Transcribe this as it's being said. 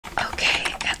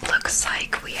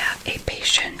a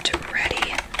patient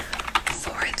ready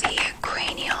for the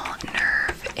cranial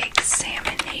nerve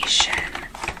examination.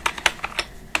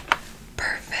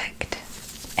 Perfect.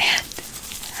 And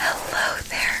hello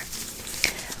there.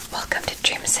 Welcome to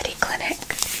Dream City Clinic.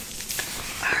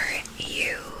 Are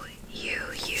you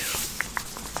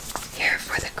here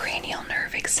for the cranial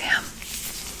nerve exam?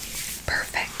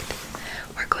 Perfect.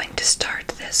 We're going to start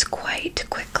this quite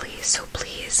quickly, so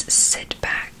please sit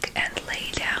back and lay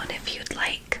down if you'd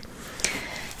like,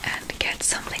 and get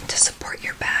something to support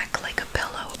your back like a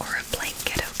pillow or a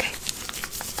blanket, okay?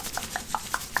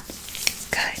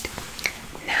 Good.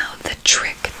 Now, the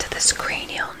trick to this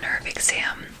cranial nerve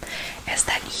exam is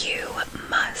that you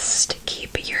must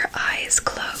keep your eyes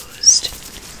closed.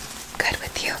 Good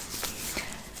with you?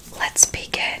 Let's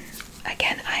begin.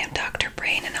 Again, I am Dr.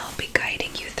 Brain and I'll be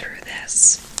guiding you through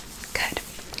this. Good.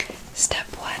 Step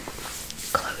 1.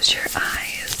 Close your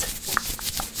eyes.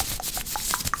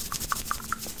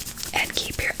 And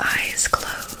keep your eyes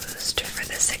closed for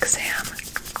this exam.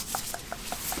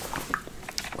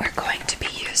 We're going to be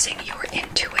using your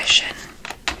intuition,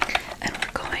 and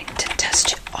we're going to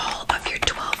test all of your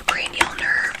 12 cranial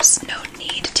nerves. No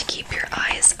need to keep your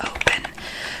eyes open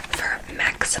for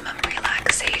maximum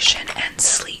relaxation and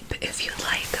sleep if you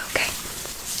like, okay?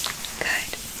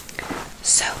 Good.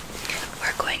 So,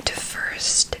 we're going to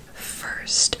first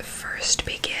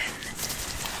begin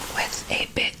with a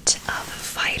bit of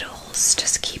vitals.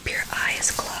 Just keep your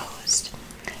eyes closed.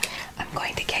 I'm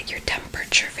going to get your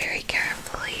temperature very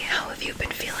carefully. How have you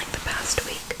been feeling the past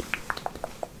week?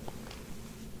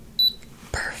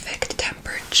 Perfect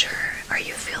temperature. Are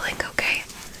you feeling okay?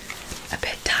 A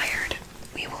bit tired?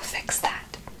 We will fix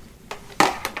that.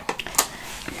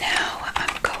 Now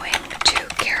I'm going to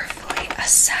carefully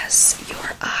assess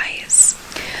your eyes.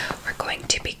 We're going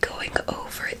to be going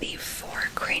over the 4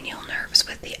 cranial nerves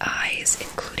with the eyes,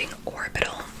 including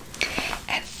orbital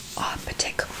and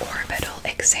optic orbital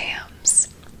exams.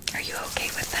 Are you okay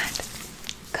with that?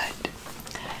 Good.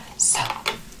 So,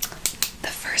 the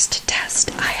first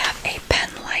test, I have a pen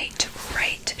light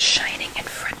right shining in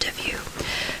front of you.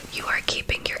 You are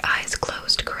keeping your eyes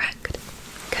closed, correct?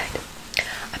 Good.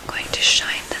 I'm going to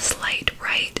shine this light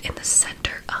right in the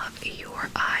center of your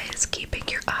eyes, keeping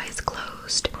your eyes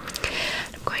closed.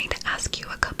 I'm going to ask you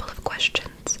a couple of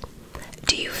questions.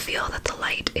 Do you feel that the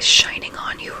light is shining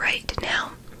on you right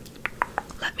now?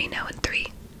 Let me know in 3,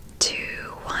 2,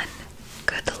 1.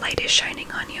 Good, the light is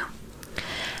shining on you.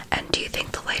 And do you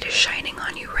think the light is shining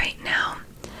on you right now?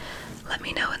 Let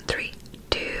me know in 3,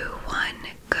 2, 1.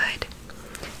 Good.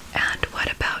 And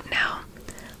what about now?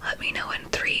 Let me know in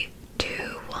 3, 2,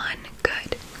 1.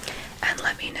 Good. And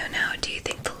let me know now, do you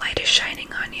think the light is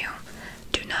shining on you?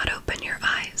 Do not open your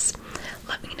eyes.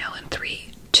 Let me know in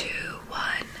 3, 2, 1.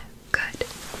 Good.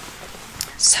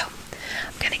 So,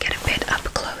 I'm going to get a bit up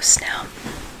close now.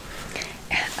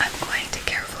 And I'm going to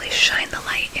carefully shine the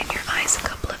light in your eyes a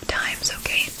couple of times,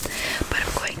 okay? But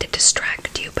I'm going to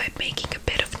distract you by making a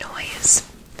bit of noise.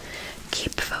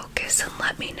 Keep focus and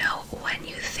let me know when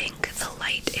you think the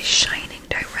light is shining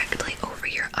directly over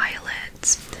your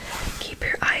eyelids. Keep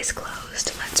your eyes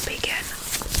closed. Let's begin.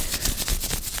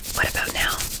 What about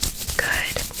now?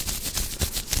 Good.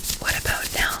 What about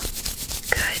now?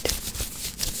 Good.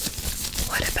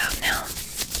 What about now?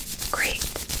 Great.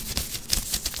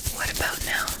 What about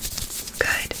now?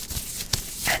 Good.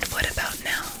 And what about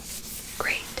now?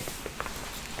 Great.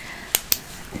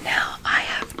 Now I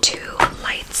have 2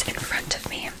 lights in front of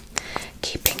me.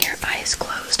 Keeping your eyes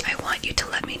closed, I want you to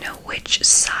let me know which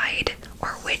side or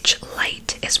which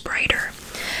light is brighter.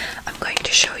 I'm going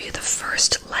to show you the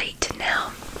first light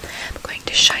now. I'm going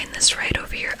to shine this right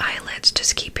over your eyelids.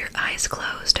 Just keep your eyes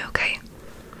closed, okay?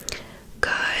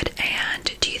 Good.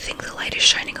 And do you think the light is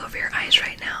shining over your eyes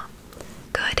right now?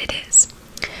 Good, it is.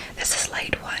 This is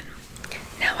light 1.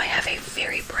 Now I have a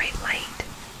very bright light.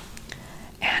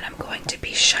 And I'm going to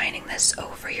be shining this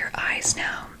over your eyes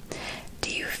now.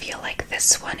 Do you feel like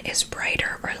this one is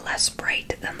brighter or less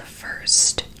bright than the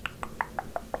first?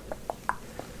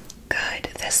 Good,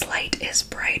 this light is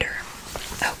brighter.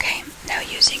 Okay, now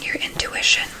using your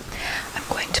intuition, I'm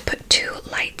going to put 2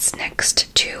 lights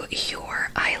next to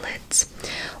your eyelids.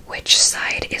 Which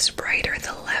side is brighter,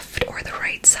 the left or the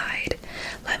right side?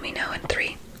 Let me know in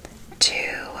 3, 2,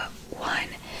 1.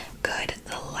 Good,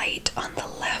 the light on the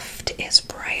left is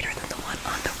brighter than the one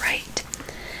on the right.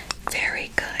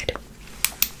 Very good.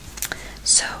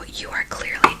 So you are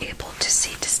clearly able to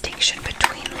see distinction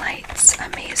between lights.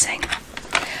 Amazing.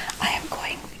 I am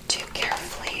going to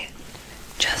carefully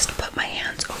just put my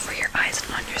hands over your eyes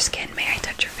and on your skin. May I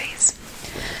touch your face?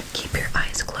 Keep your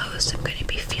eyes closed. I'm going to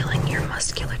be feeling your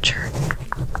musculature.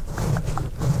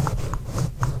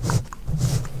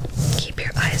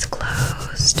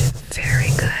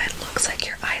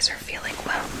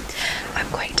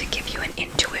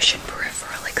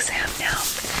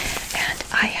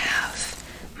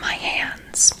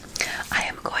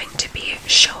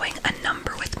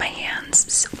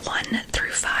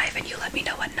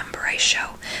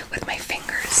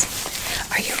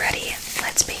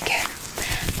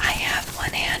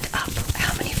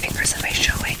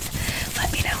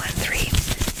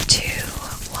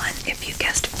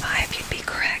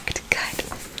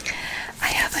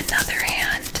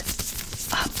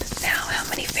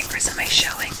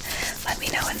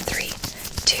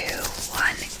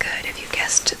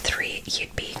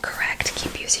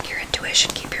 squish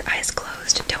and keep your eyes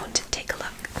closed. Don't take a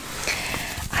look.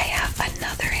 I have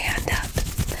another hand up.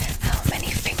 How many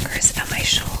fingers am I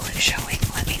showing?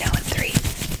 Let me know in 3,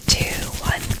 2,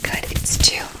 1. Good, it's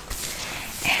 2.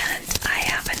 And I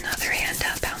have another hand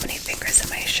up. How many fingers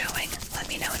am I showing? Let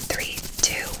me know in 3,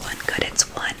 2, 1. Good, it's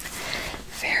 1.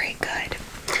 Very good.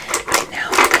 And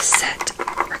now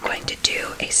we're going to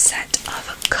do a set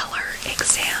of color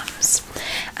exams.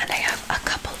 And I have a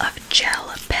couple of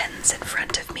gel pens in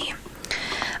front of me.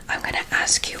 I'm going to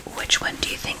ask you, which one do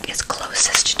you think is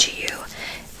closest to you?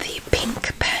 The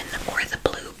pink pen or the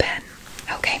blue pen?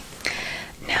 Okay.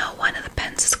 Now one of the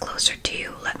pens is closer to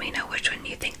you. Let me know which one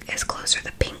you think is closer,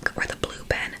 the pink or the blue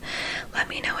pen. Let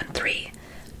me know in 3,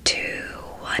 2,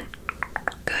 1.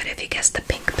 Good. If you guessed the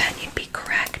pink pen, you'd be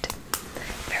correct.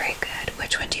 Very good.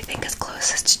 Which one do you think is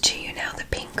closest to you now, the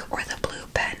pink or the blue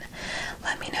pen?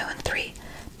 Let me know in 3,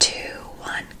 2,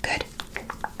 1. Good.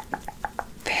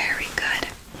 Very good.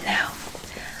 Now,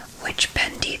 which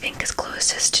pen do you think is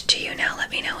closest to you now? Let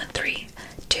me know in 3,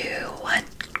 2, 1.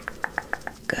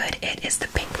 Good. It is the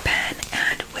pink pen.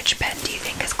 And which pen do you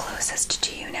think is closest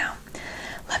to you now?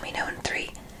 Let me know in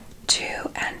 3, 2,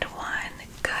 and 1.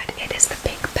 Good. It is the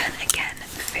pink pen again.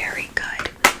 Very good.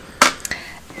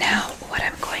 Now, what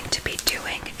I'm going to be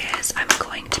doing is I'm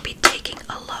going to be taking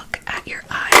a look at your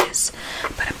eyes,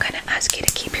 but I'm going to ask you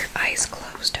to keep your eyes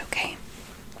closed, okay?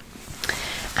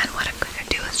 And what I'm going to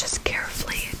do is just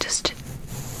carefully just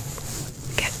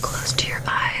get close to your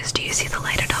eyes. Do you see the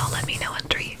light at all? Let me know in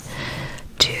 3,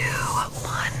 2,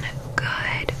 1.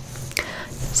 Good.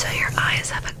 So your eyes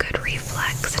have a good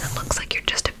reflex, and it looks like you're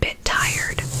just a bit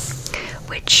tired,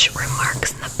 which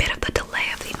remarks on the bit of the delay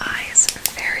of the eyes.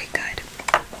 Very good.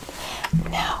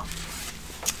 Now,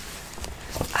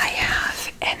 I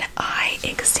have an eye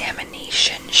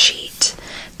examination sheet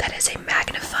that is a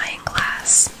magnifying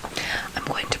glass. I'm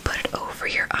going to put it over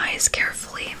your eyes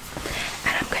carefully,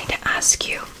 and I'm going to ask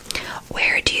you,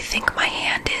 where do you think my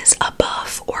hand is,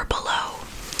 above or below?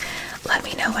 Let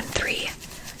me know in 3,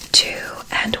 2,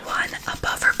 and 1.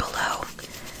 Above or below?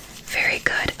 Very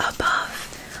good. Above.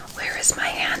 Where is my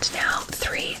hand now?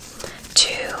 3,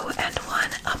 2, and 1.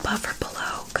 Above or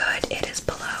below? Good. It is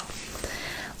below.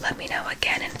 Let me know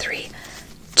again in 3,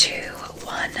 2,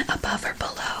 1. Above or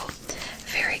below?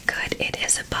 Very good. It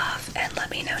is above. And let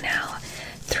me know now.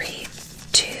 3,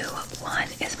 2, 1.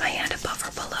 Is my hand above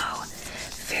or below?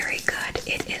 Very good.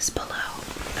 It is below.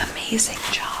 Amazing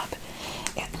job.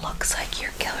 It looks like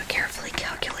you're carefully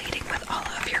calculating with all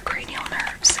of your cranial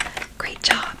nerves. Great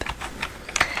job.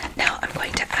 Now I'm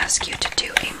going to ask you to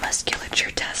do a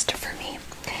musculature test for me,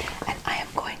 and I am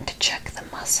going to check the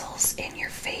muscles in your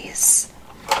face,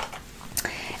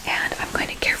 and I'm going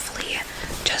to carefully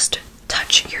just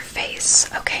touch your face,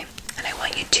 okay? And I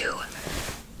want you to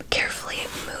carefully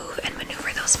move and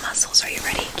maneuver those muscles. Are you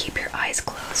ready? Keep your eyes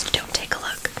closed. Don't take a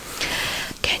look.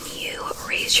 Can you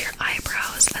raise your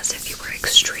eyebrows as if you were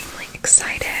extremely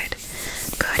excited?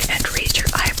 Good. And raise your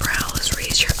eyebrows.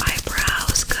 Raise your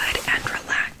eyebrows. Good. And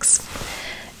relax.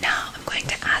 Now I'm going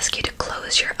to ask you to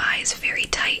close your eyes very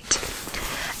tight.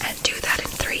 And do that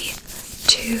in 3,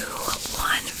 2,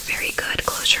 1. Very good.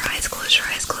 Close your eyes. Close your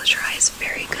eyes. Close your eyes.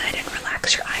 Very good. And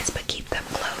relax your eyes, but keep them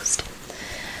closed.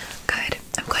 Good.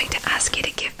 I'm going to ask you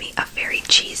to give me a very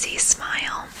cheesy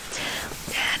smile.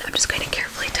 And I'm just going to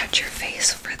carefully touch your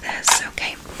face for this,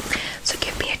 okay? So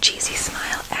give me a cheesy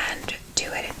smile and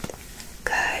do it.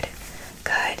 Good,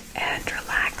 good, and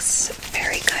relax.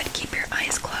 Very good. Keep your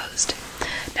eyes closed.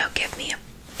 Now give me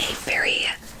a very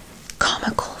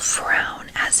comical frown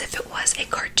as if it was a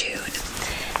cartoon.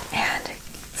 And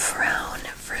frown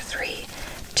for 3,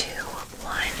 2,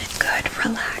 1. Good.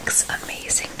 Relax.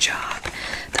 Amazing job.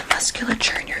 The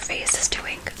musculature in your face is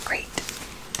doing great.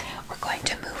 We're going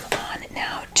to move on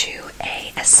now to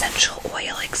a essential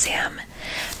oil exam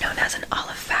known as an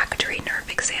olfactory nerve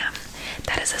exam.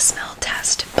 That is a smell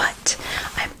test, but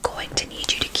I'm going to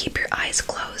need you to keep your eyes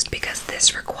closed because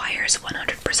this requires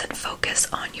 100% focus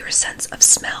on your sense of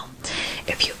smell.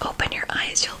 If you open your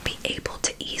eyes, you'll be able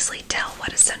to easily tell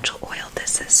what essential oil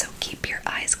this is, so keep your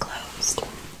eyes closed.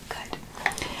 Good.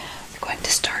 We're going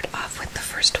to start off with the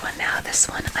first one now. This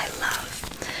one I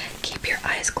love. Keep your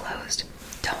eyes closed.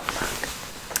 Don't look.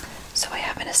 So I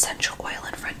have an essential oil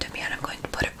in front of me, and I'm going to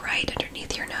put it right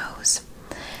underneath your nose.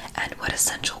 And what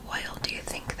essential oil do you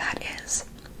think that is?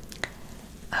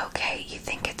 Okay, you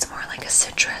think it's more like a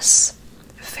citrus.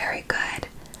 Very good.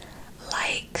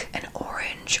 Like an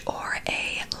orange or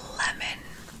a lemon.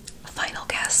 Final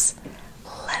guess.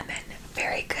 Lemon.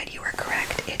 Very good. You were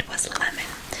correct. It was lemon.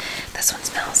 This one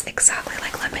smells exactly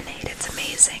like lemonade. It's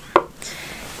amazing.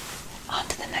 On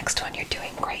to the next one. You're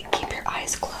doing great. Keep your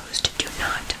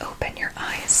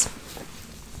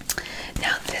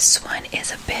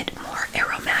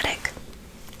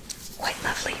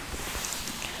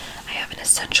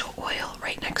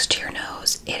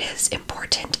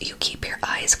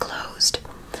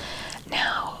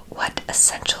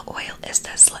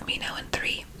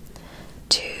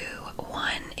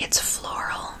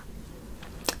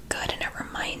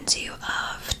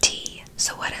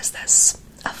So what is this?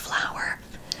 A flower.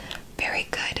 Very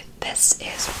good. This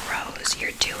is rose.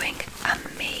 You're doing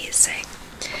amazing.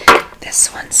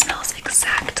 This one smells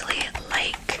exactly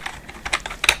like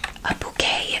a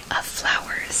bouquet of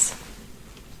flowers.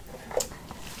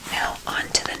 Now on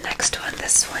to the next one.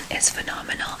 This one is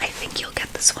phenomenal. I think you'll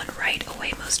get this one right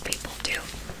away. Most people do.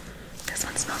 This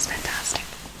one smells fantastic.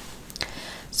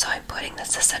 So I'm putting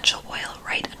this essential oil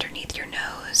right underneath your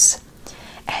nose.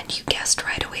 And you guessed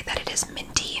right away that it is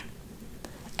minty.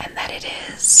 And that it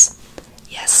is,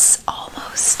 yes,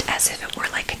 almost as if it were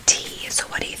like a tea. So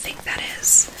what do you think that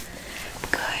is?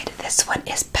 Good. This one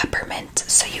is peppermint.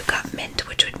 So you got mint,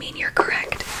 which would mean you're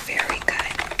correct. Very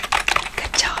good.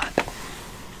 Good job.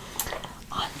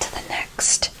 On to the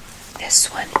next. This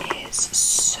one is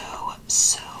so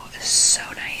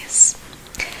nice.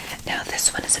 Now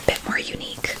this one is a bit more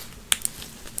unique.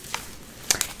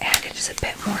 And it is a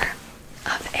bit more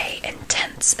of a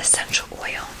intense essential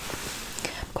oil.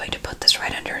 I'm going to put this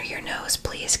right under your nose.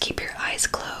 Please keep your eyes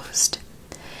closed.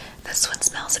 This one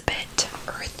smells a bit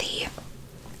earthy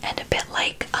and a bit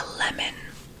like a lemon.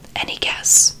 Any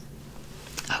guess?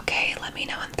 Okay, let me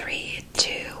know in 3,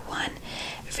 2, 1.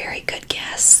 Very good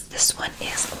guess. This one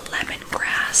is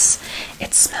lemongrass.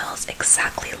 It smells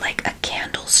exactly like a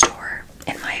candle store,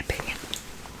 in my opinion.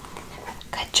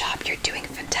 Good job, you're doing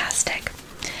fantastic.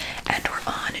 And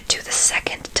we're on to the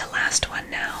second to last one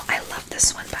now. I love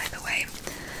this one, by the way.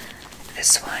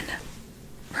 This one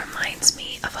reminds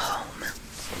me of home.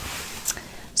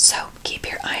 So keep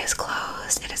your eyes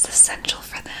closed. It is essential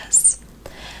for this.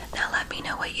 Now let me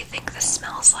know what you think this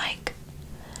smells like.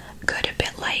 Good, a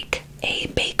bit like a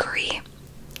bakery,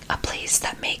 a place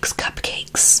that makes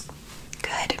cupcakes.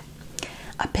 Good.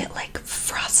 A bit like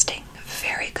frosting.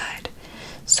 Very good.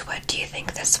 So what do you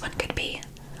think this one could be?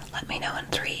 Let me know in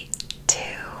 3, 2,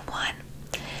 1.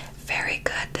 Very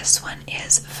good. This one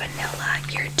is vanilla.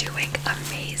 You're doing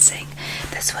amazing.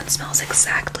 This one smells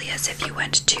exactly as if you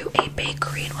went to a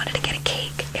bakery and wanted to get a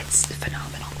cake. It's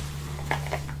phenomenal.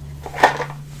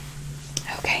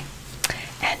 Okay.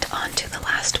 And on to the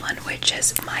last one, which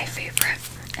is my favorite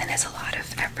and is a lot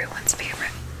of everyone's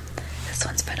favorite. This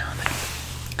one's phenomenal.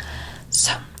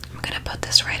 So I'm going to put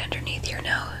this right underneath your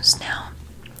nose now.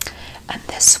 And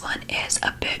this one is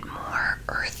a bit more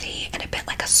earthy and a bit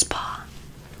like a spa.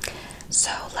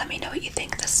 So let me know what you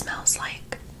think this smells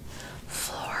like.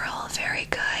 Floral, very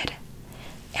good.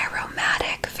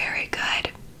 Aromatic, very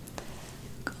good.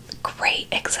 Great,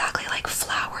 exactly like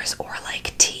flowers or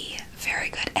like tea. Very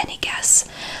good. Any guess?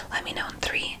 Let me know in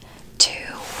 3, 2,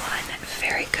 1.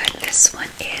 Very good. This one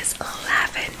is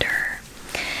lavender.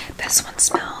 This one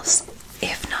smells,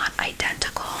 if not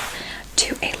identical,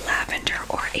 to a lavender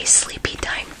or a sleepy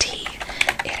time tea.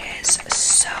 It is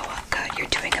so good. You're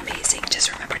doing amazing.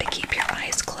 Just remember to keep your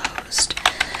eyes closed.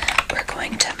 We're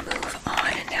going to move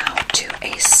on now to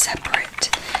a separate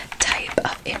type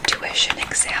of intuition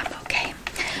exam, okay?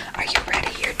 Are you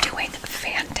ready? You're doing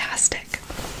fantastic.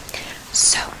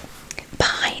 So,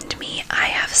 behind me, I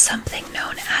have something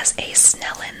known as a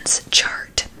Snellen's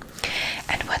chart.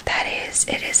 And what that is,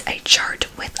 it is a chart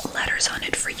with letters on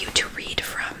it for you to read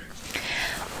from.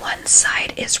 One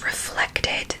side is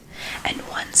reflected and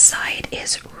one side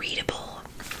is readable.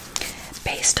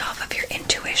 Based off of your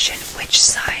intuition, which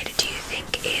side do you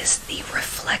think is the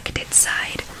reflected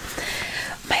side?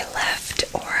 My left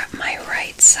or my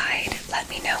right side? Let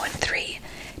me know in 3,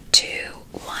 2,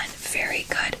 1. Very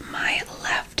good. My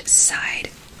left side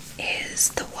is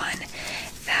the one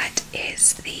that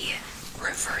is the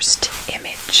reversed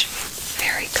image.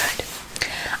 Very good.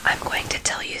 I'm going to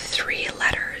tell you 3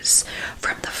 letters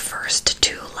from the first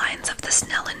 2 lines of the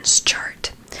Snellen's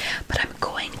chart, but I'm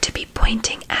going to be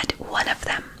pointing at one of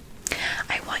them.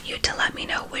 I want you to let me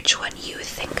know which one you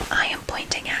think I am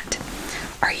pointing at.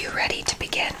 Are you ready to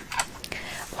begin?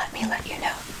 Let me let you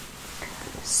know.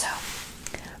 So,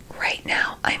 right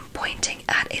now I'm pointing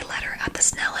at a letter at the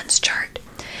Snellen's chart.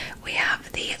 We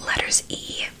have the letters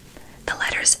E, the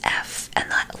letters F,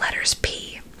 and the letters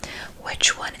P.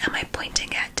 Which one am I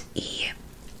pointing at? E,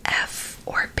 F,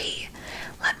 or P?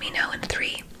 Let me know in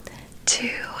 3, 2,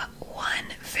 1.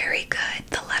 Very good.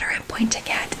 The letter I'm pointing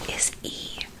at is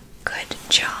E. Good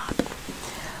job.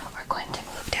 We're going to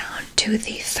move down to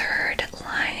the 3rd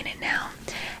line now,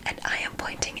 and I am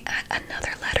pointing at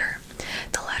another letter.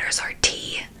 The letters are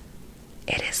T,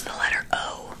 it is the letter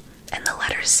O, and the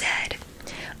letter Z.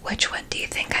 Which one do you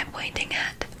think I'm pointing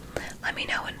at? Let me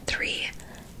know in 3,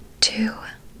 2,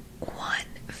 1.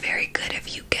 Very good.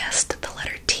 If you guessed the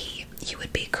letter T, you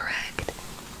would be correct.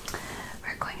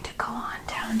 We're going to go on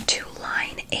down to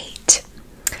line 8.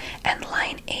 And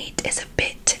line 8 is a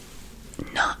bit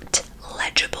not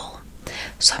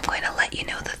So I'm going to let you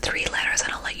know the 3 letters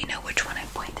and I'll let you know which one I'm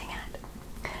pointing at.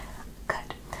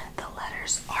 Good. The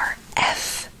letters are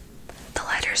F, the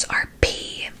letters are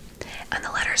P, and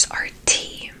the letters are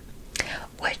T.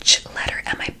 Which letter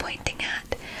am I pointing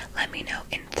at? Let me know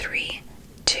in 3,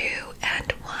 2,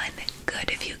 and 1.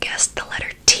 Good. If you guessed the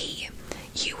letter T,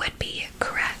 you would be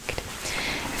correct.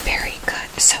 Very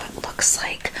good. So it looks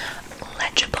like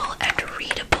legible and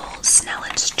readable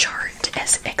Snellen's chart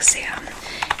as exam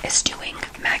is doing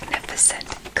magnificent.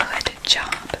 Good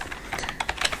job.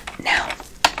 Now,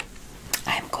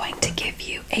 I'm going to give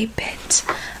you a bit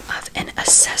of an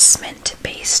assessment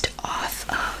based off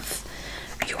of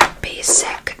your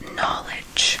basic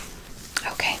knowledge.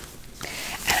 Okay?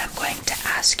 And I'm going to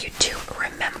ask you to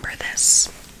remember this.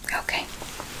 Okay?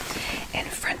 In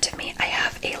front of me, I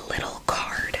have a little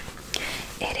card.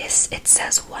 It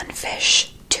says 1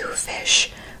 fish, 2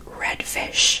 fish, red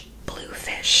fish, blue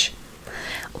fish.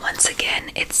 Once again,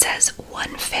 it says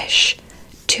 1 fish,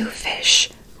 2 fish,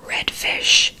 red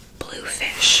fish, blue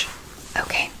fish.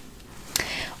 Okay?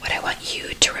 What I want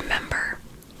you to remember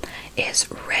is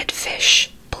red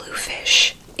fish, blue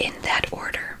fish, in that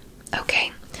order.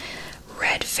 Okay?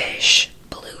 Red fish,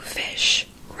 blue fish,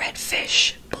 red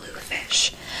fish, blue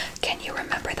fish. Can you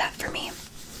remember that for me?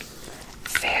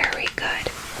 Very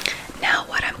good. Now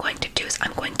what I'm going to do is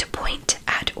I'm going to point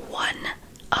at one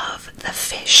of the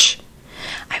fish.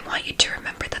 I want you to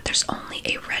remember that there's only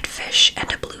a red fish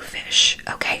and a blue fish,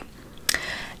 okay?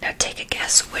 Now take a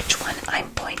guess which one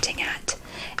I'm pointing at.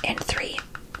 In 3,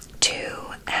 2,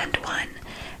 and 1.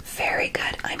 Very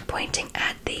good. I'm pointing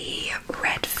at the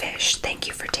red fish. Thank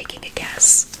you for taking a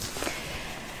guess.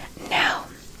 Now,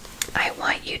 I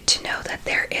want you to know that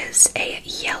there is a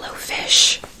yellow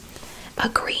fish, a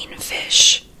green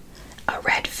fish, a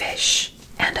red fish,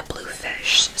 and a blue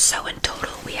fish. So in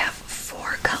total we have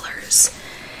 4 colors: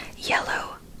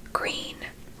 yellow, green,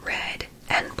 red,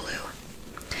 and blue.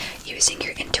 Using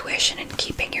your intuition and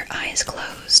keeping your eyes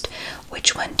closed,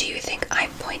 which one do you think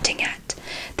I'm pointing at?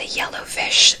 The yellow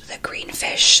fish, the green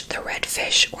fish, the red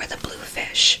fish, or the blue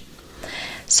fish?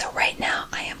 So right now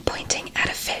I am pointing at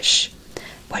a fish.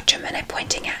 Which am I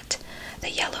pointing at? The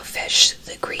yellow fish,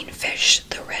 the green fish,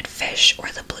 the red fish, or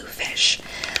the blue fish?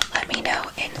 Let me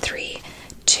know in 3,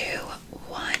 2,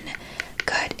 1.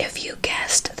 Good. If you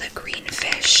guessed the green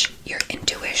fish, your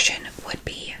intuition would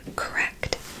be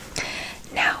correct.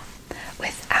 Now,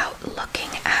 without looking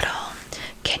at all,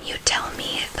 can you tell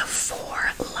me the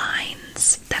 4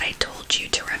 lines that I told you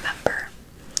to remember?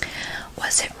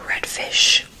 Was it red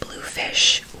fish, blue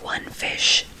fish, 1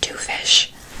 fish, 2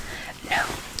 fish? No.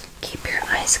 Keep your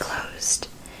eyes closed.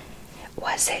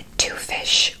 Was it 2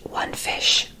 fish, 1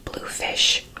 fish, blue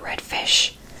fish, red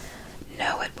fish?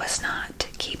 No, it was not.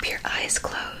 Keep your eyes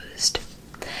closed.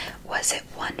 Was it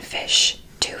 1 fish,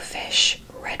 2 fish,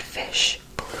 red fish,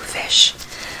 blue fish?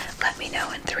 Let me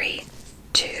know in 3,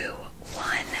 2,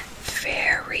 1.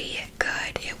 Very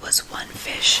good. It was 1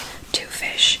 fish, 2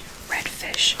 fish, red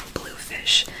fish, blue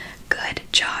fish. Good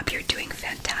job. You're doing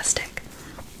fantastic.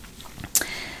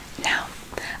 Now,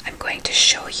 I'm going to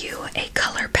show you a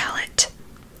color palette.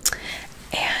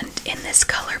 And in this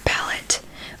color palette,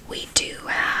 we do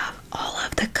have all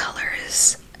of the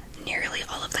colors, nearly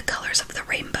all of the colors of the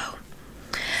rainbow.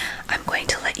 I'm going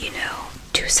to let you know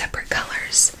 2 separate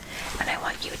colors, and I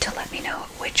want you to let me know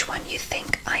which one you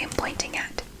think I am pointing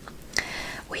at.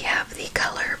 We have the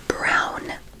color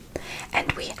brown,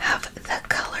 and we have the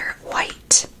color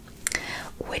white.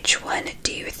 Which one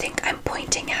do you think I'm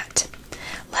pointing at?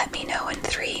 Let me know in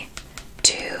 3,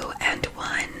 2, and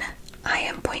 1. I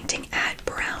am pointing at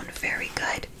brown. Very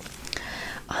good.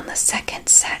 On the second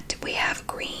set, we have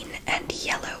green and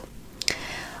yellow.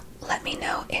 Let me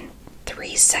know in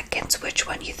 3 seconds which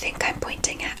one you think I'm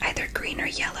pointing at, either green or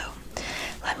yellow.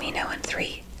 Let me know in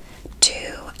 3, 2,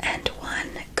 and 1.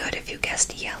 Good. If you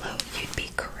guessed yellow, you'd be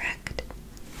correct.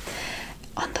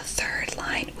 On the third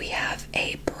line, we have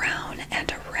a brown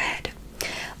and a red.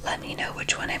 Let me know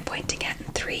which one I'm pointing at in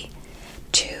 3,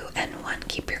 2, and 1.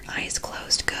 Keep your eyes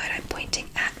closed. Good. I'm pointing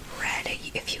at red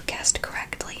if you guessed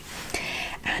correctly.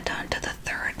 And on to the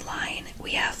third line,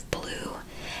 we have blue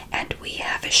and we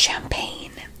have a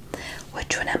champagne.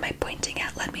 Which one am I pointing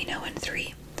at? Let me know in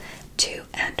 3, 2,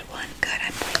 and 1. Good.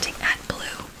 I'm pointing at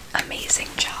blue. Amazing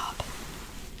job.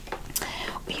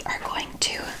 We are going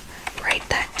to write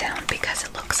that down because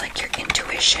it looks like your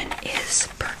intuition is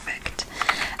perfect.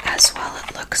 As well,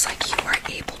 it looks like you are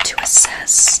able to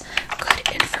assess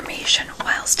good information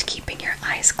whilst keeping your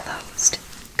eyes closed.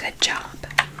 Good job.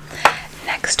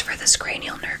 Next, for this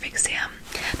cranial nerve exam,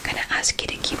 I'm going to ask you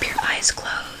to keep your eyes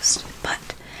closed,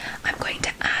 but I'm going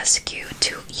to ask ask you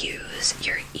to use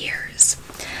your ears.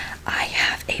 I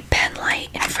have a pen light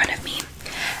in front of me,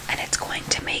 and it's going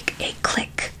to make a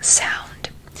click sound.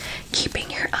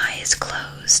 Keeping your eyes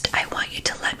closed, I want you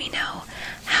to let me know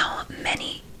how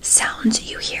many sounds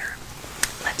you hear.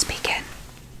 Let's begin.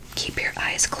 Keep your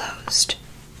eyes closed.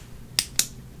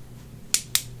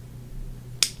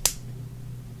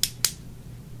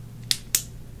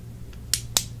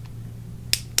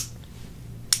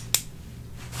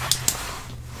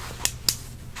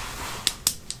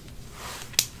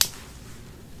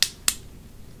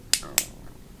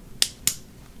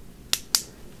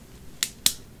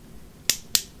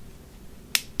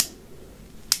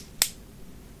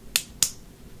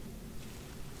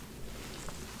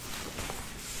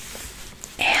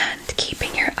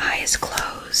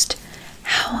 Closed.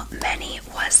 How many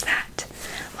was that?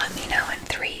 Let me know in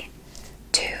 3,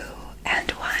 2,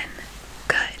 and 1.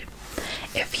 Good.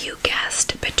 If you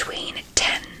guessed between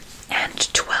 10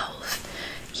 and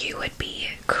 12, you would be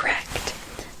correct.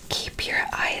 Keep your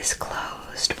eyes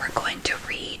closed. We're going to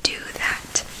redo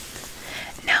that.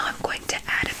 Now I'm going to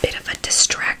add a bit of a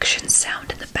distraction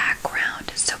sound in the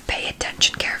background, so pay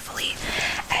attention carefully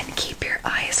and keep your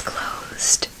eyes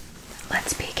closed.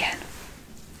 Let's begin.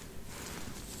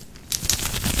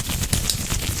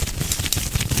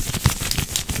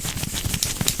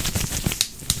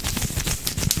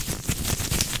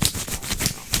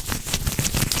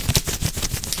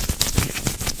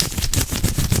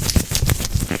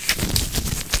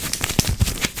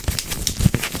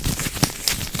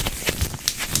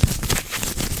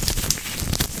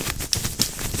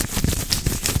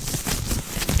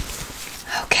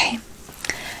 Okay,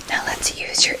 now let's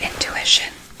use your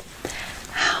intuition.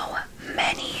 How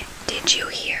many did you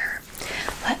hear?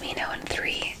 Let me know in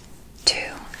 3, 2,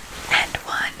 and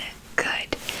 1.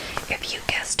 Good. If you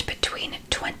guessed between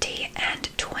 20 and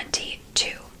 22,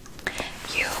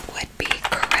 you would be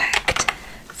correct.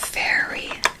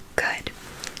 Very good.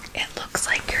 It looks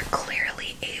like you're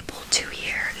clearly able to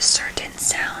hear certain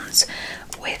sounds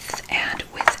with and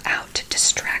without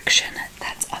distraction.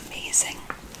 That's amazing.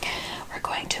 We're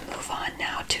going to move on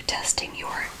now to testing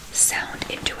your sound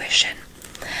intuition.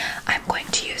 I'm going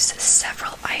to use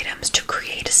several items to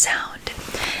create a sound,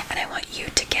 and I want you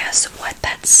to guess what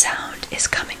that sound is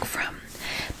coming from.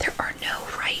 There are no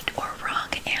right or wrong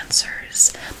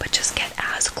answers, but just get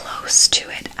as close to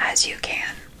it as you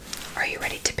can. Are you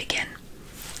ready to begin?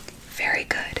 Very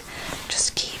good.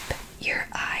 Just keep your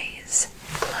eyes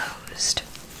closed.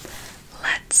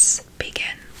 Let's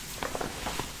begin.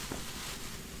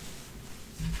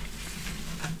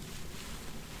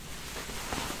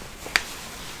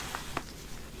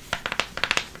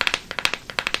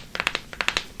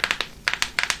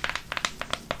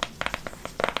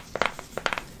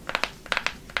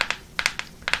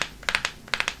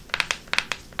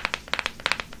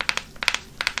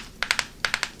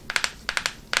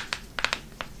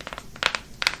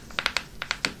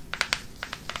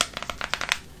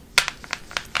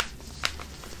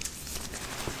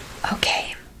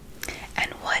 Okay,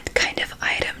 and what kind of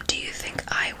item do you think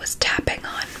I was tapping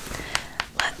on?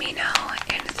 Let me know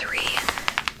in 3,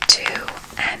 2,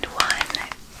 and 1.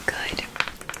 Good.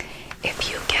 If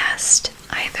you guessed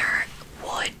either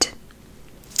wood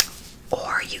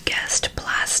or you guessed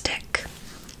plastic,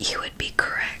 you would be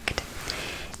correct.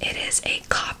 It is a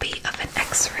copy of an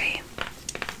X-ray.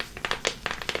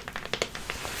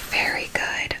 Very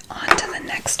good. On to the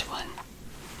next one.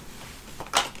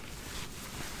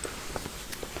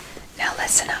 Now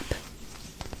listen up.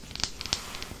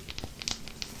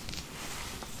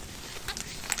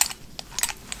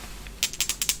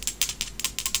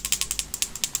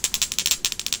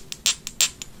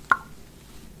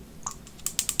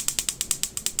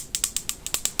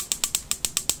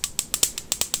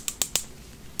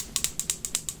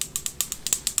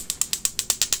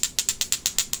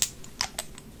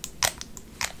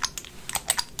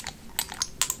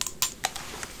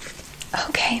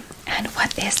 Okay, and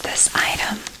what is this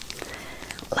item?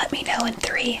 Let me know in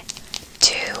 3,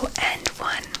 2, and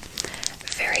 1.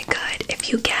 Very good. If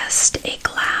you guessed a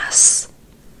glass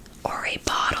or a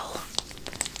bottle,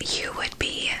 you would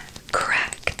be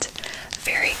correct.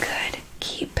 Very good.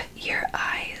 Keep your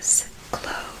eyes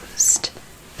closed.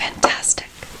 Fantastic.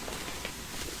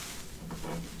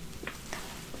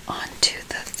 On to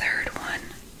the third one.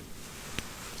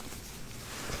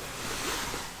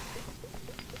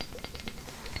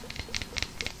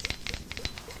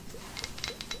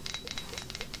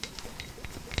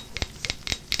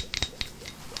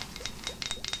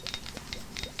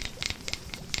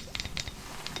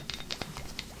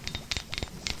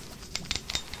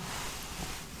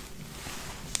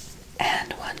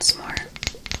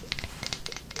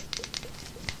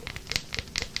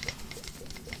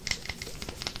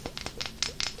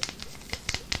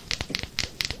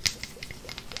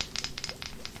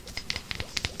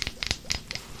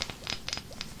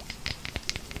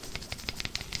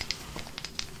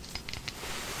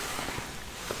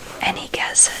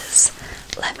 guesses.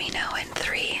 Let me know in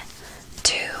 3,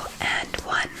 2, and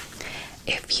 1.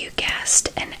 If you guessed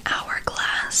an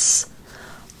hourglass,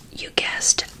 you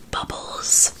guessed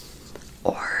bubbles,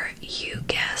 or you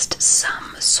guessed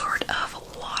some sort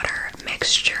of water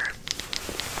mixture,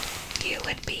 you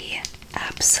would be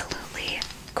absolutely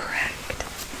correct.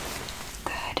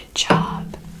 Good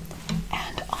job.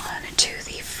 And on to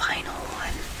the final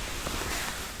one.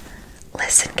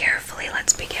 Listen carefully,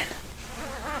 let's begin.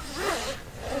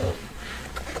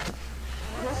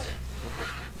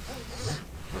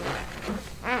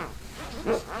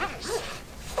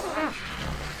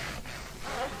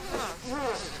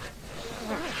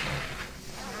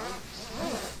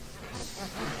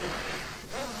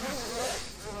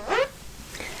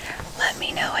 Let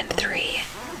me know in 3,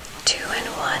 2, and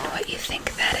 1 what you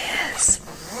think that is.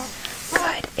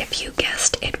 Good. If you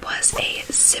guessed it was a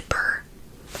zipper,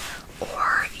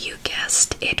 or you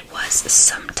guessed it was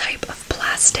some type of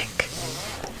plastic,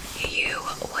 you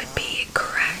would be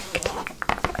correct.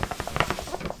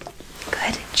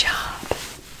 Good job.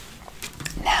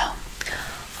 Now,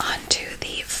 on to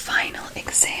the final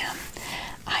exam.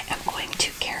 I am going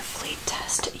to carefully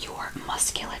test your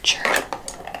musculature.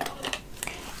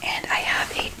 And I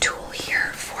have a tool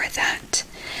here for that.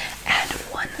 And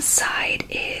one side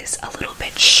is a little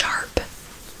bit sharp,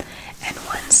 and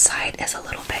one side is a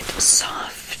little bit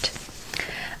soft.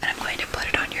 And I'm going to put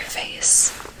it on your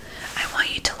face. I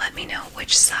want you to let me know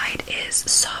which side is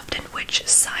soft and which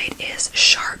side is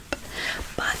sharp.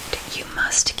 But you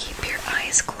must keep your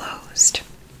eyes closed.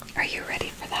 Are you ready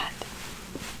for that?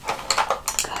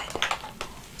 Good.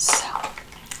 So,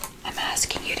 I'm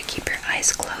asking you to keep your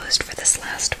eyes closed for this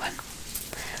last one.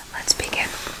 Let's begin.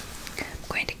 I'm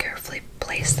going to carefully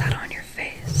place that on your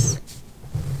face.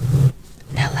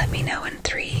 Now let me know in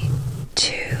 3,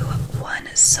 2, 1,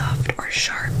 soft or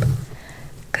sharp.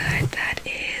 Good, that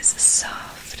is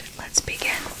soft. Let's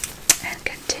begin and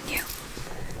continue.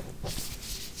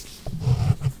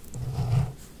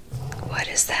 What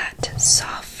is that?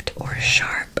 Soft or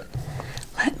sharp?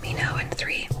 Let me know in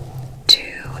 3, 2,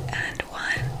 and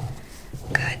 1.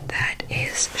 Good, that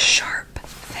is sharp.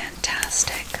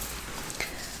 Fantastic.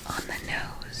 On the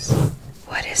nose.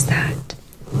 What is that?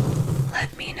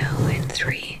 Let me know in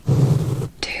 3,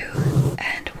 2,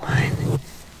 and 1.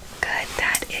 Good,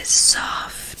 that is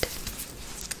soft.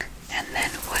 And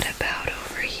then what about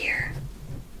over here?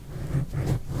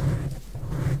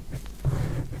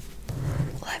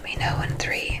 Let me know in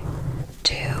 3,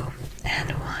 2,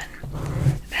 and 1.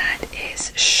 That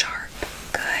is sharp.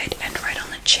 Good, and right on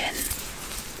the chin.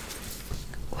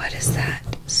 What is that?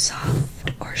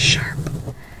 Soft or sharp?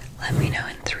 Let me know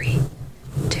in 3,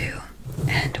 2,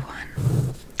 and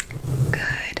 1.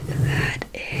 Good, that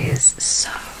is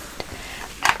soft.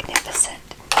 Magnificent.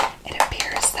 It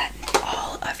appears that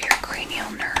all of your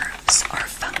cranial nerves are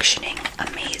functioning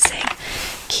amazing,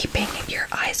 keeping your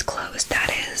eyes closed, that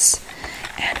is.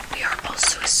 And we are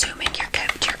also assuming you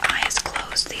kept your eyes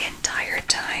closed the entire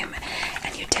time,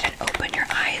 and you didn't open your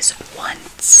eyes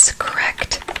once,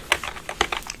 correct?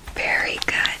 Very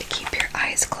good. Keep your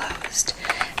eyes closed.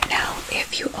 Now,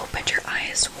 if you opened your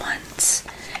eyes once,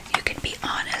 you can be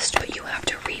honest, but you have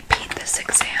to repeat this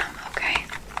exam, okay?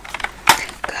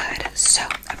 Good. So,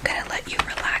 I'm going to let you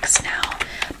relax now,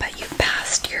 but you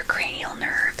passed your cranial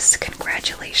nerves.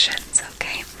 Congratulations,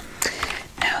 okay?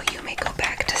 Now, you may go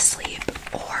back to sleep,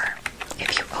 or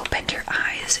if you opened your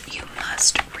eyes, you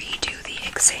must redo the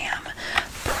exam,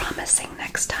 promising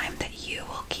next time that you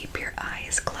will keep your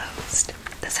eyes closed.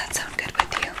 Does that sound good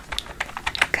with you?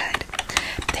 Good.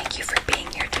 Thank you for being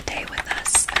here today with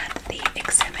us at the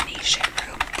examination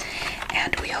room,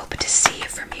 and we hope to see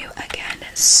from you again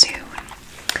soon.